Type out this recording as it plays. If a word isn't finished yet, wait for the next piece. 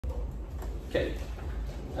Okay.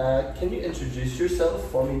 Can you introduce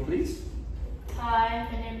yourself for me, please? Hi,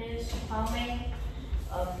 my name is Minh.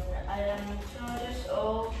 I am 12 years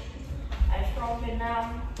old. I'm from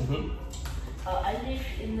Vietnam. I live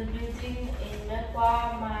in the building in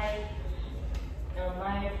Mekwa. My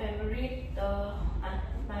favorite,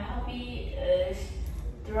 my hobby is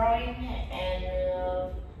drawing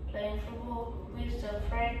and playing football with a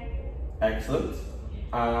friend. Excellent.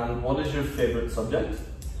 And what is your favorite subject?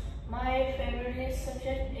 My favorite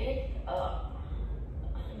subject is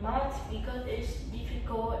math because it's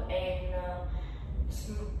difficult and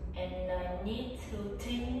need to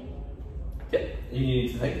think. Yeah, you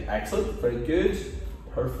need to think. Excellent. Very good.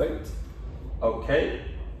 Perfect. Okay.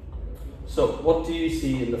 So, what do you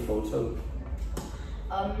see in the photo?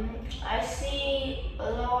 I see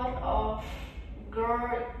a lot of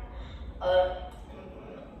girls.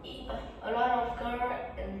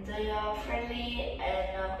 And they are friendly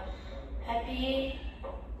and happy.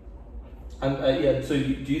 And yeah, so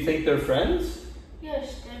do you think they're friends?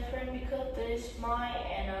 Yes, they're friends because they smile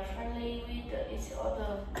and are friendly with each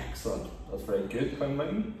other. Excellent. That's very good,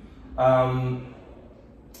 Minh.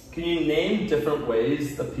 Can you name different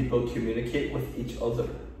ways that people communicate with each other?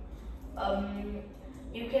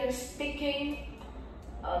 You can speaking.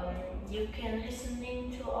 You can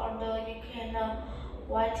listening to other. You can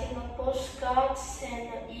writing a postcard, send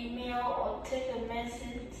an email, or take a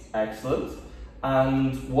message. Excellent.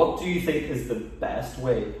 And what do you think is the best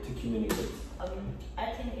way to communicate?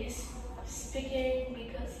 I think it's speaking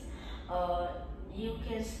because you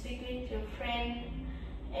can speak with your friend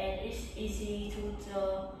and it's easy to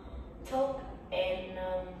talk and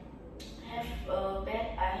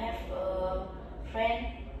I have a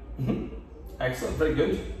friend. Excellent, very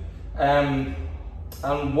good.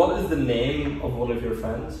 And what is the name of one of your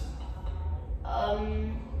friends?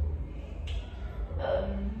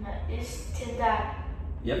 It's Tinda.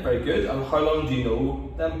 Yeah, very good. And how long do you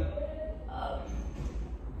know them?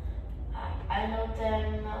 I know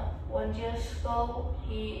them 1 year ago.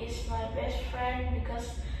 He is my best friend because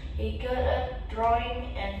he good at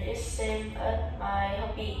drawing and is same as my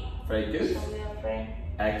hobby. Very good. So we are friends.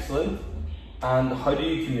 Excellent. And how do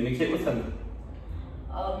you communicate with him?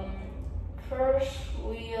 First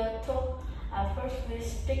we talk. First we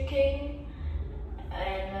speaking,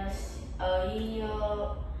 and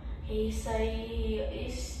he say he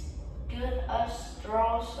is good at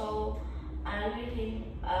draw. So I with him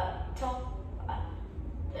talk.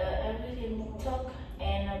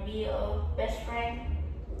 And be a best friend.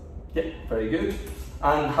 Yep, very good.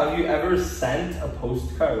 And have you ever sent a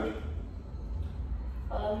postcard?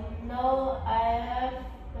 No, I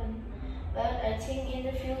haven't, but I think in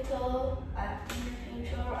the future,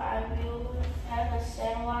 I will have a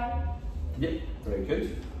send one. Yep, very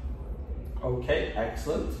good. Okay,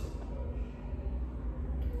 excellent.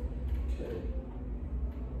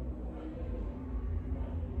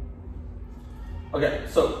 Okay,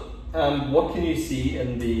 so what can you see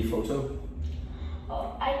in the photo?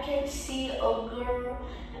 I can see a girl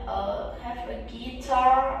have a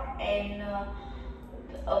guitar and a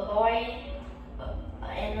boy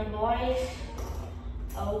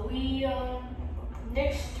we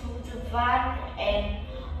next to the van and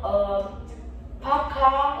a park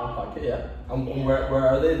car. Okay, yeah. And where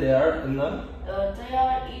are they? They are in the? They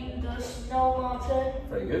are in the snow mountain.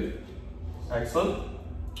 Very good. Excellent.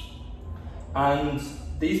 And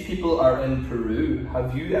these people are in Peru.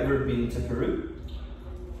 Have you ever been to Peru?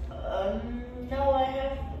 No,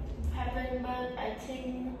 I haven't, but I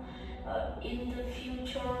think in the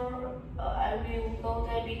future I will go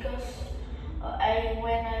there because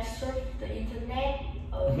when I surf the internet,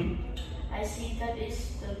 I see that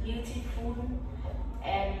it's the beautiful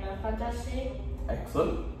and fantastic.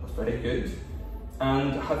 Excellent. That's very good.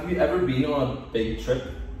 And have you ever been on a big trip?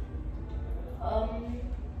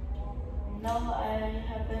 No, I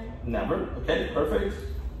haven't. Never. Okay, perfect.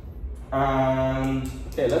 And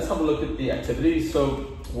okay, let's have a look at the activities.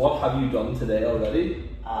 So, what have you done today already?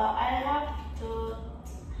 I have to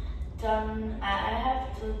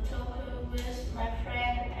talk with my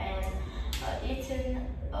friend and eating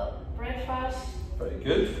breakfast. Very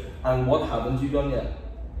good. And what haven't you done yet?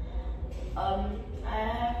 I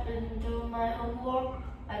have been doing my homework.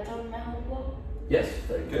 I done my homework. Yes,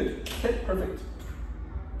 very good. Okay, perfect.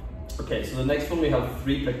 Okay, so the next one we have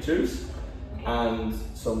 3 pictures and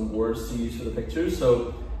some words to use for the pictures.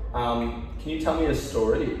 So, can you tell me a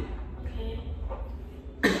story? Okay.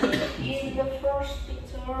 In the first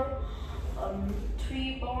picture,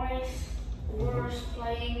 3 boys were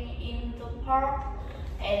playing in the park,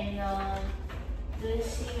 and they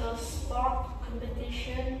see a sport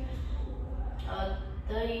competition.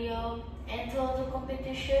 They enter the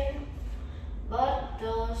competition, but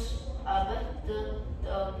the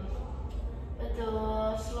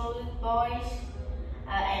slow boys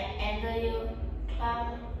and they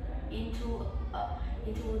climb into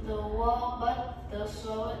the wall. But the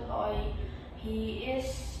slow boy, he is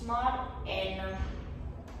smart and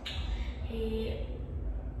he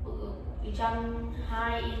jump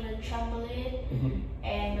high in the trampoline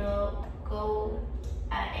and go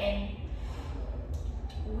and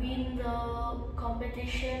win the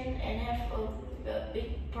competition and have a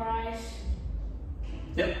big prize.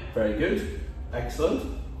 Yep, very good, excellent.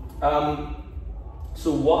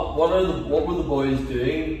 So what were the boys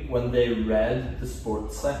doing when they read the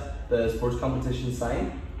sports competition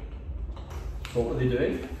sign? What were they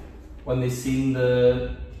doing when they seen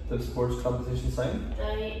the sports competition sign?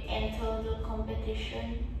 They enter the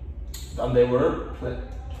competition. And they were playing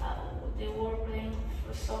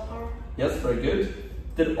for soccer. Yes, very good.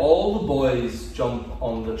 Did all the boys jump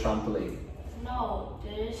on the trampoline? No,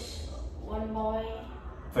 there's one boy.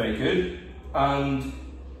 Very good. And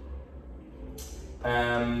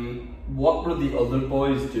what were the other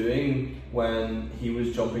boys doing when he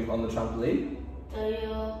was jumping on the trampoline? They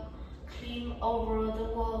climb over the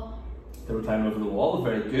wall. They were climbing over the wall,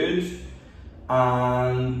 very good.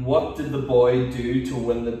 And what did the boy do to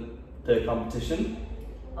win the competition?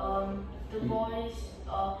 The boys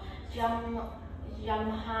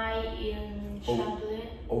jump high in trampoline.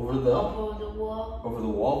 Over the wall. Over the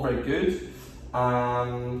wall, very good.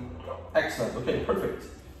 Excellent, okay, perfect.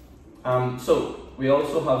 So we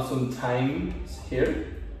also have some times here,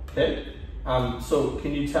 okay? So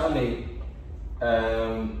can you tell me,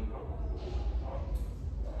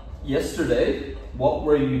 yesterday, what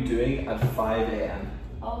were you doing at 5 a.m.?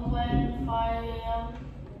 When 5 a.m.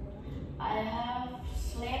 I have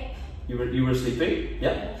slept. You were sleeping?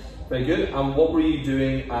 Yeah. Yes. Very good. And what were you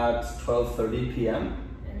doing at 12:30 p.m.?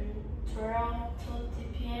 And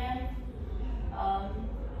 12:30 p.m.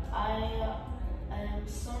 I am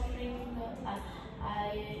surfing.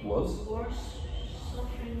 I was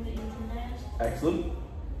surfing the internet. Excellent.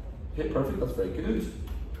 Okay, perfect. That's very good.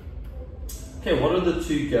 Okay, what are the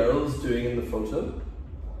two girls doing in the photo?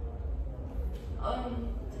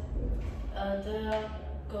 They are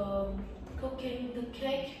cooking the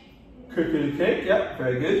cake. Cooking the cake, yeah,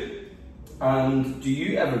 very good. And do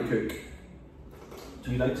you ever cook?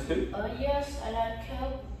 Do you like to cook? Yes, I like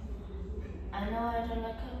cook. I know I don't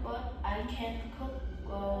like cook, but I can cook.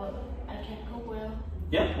 I can cook well.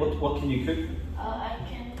 Yeah. What can you cook? I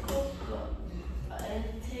can cook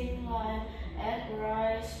anything like egg,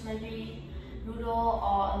 rice, maybe noodle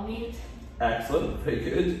or meat. Excellent, very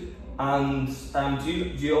good. And do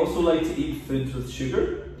you also like to eat foods with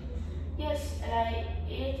sugar? Yes, I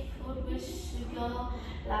eat food with sugar,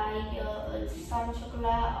 like some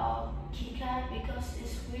chocolate or Kit Kat because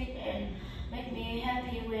it's sweet and make me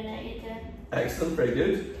happy when I eat it. Excellent, very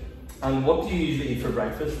good. And what do you usually eat for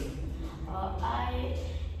breakfast? I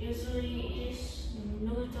usually eat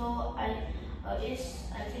noodle. I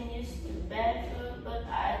think it's the best food, but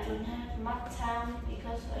I don't have much time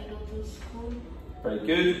because I go to school. Very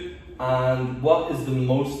good. And what is the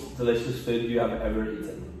most delicious food you have ever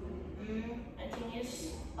eaten? I think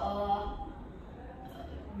it's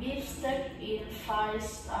beef steak in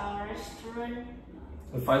 5-star restaurant.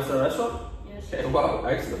 A 5-star restaurant? Yes. Okay, wow,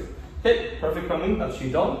 excellent. Okay, perfect, Minh. That's you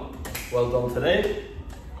done. Well done today.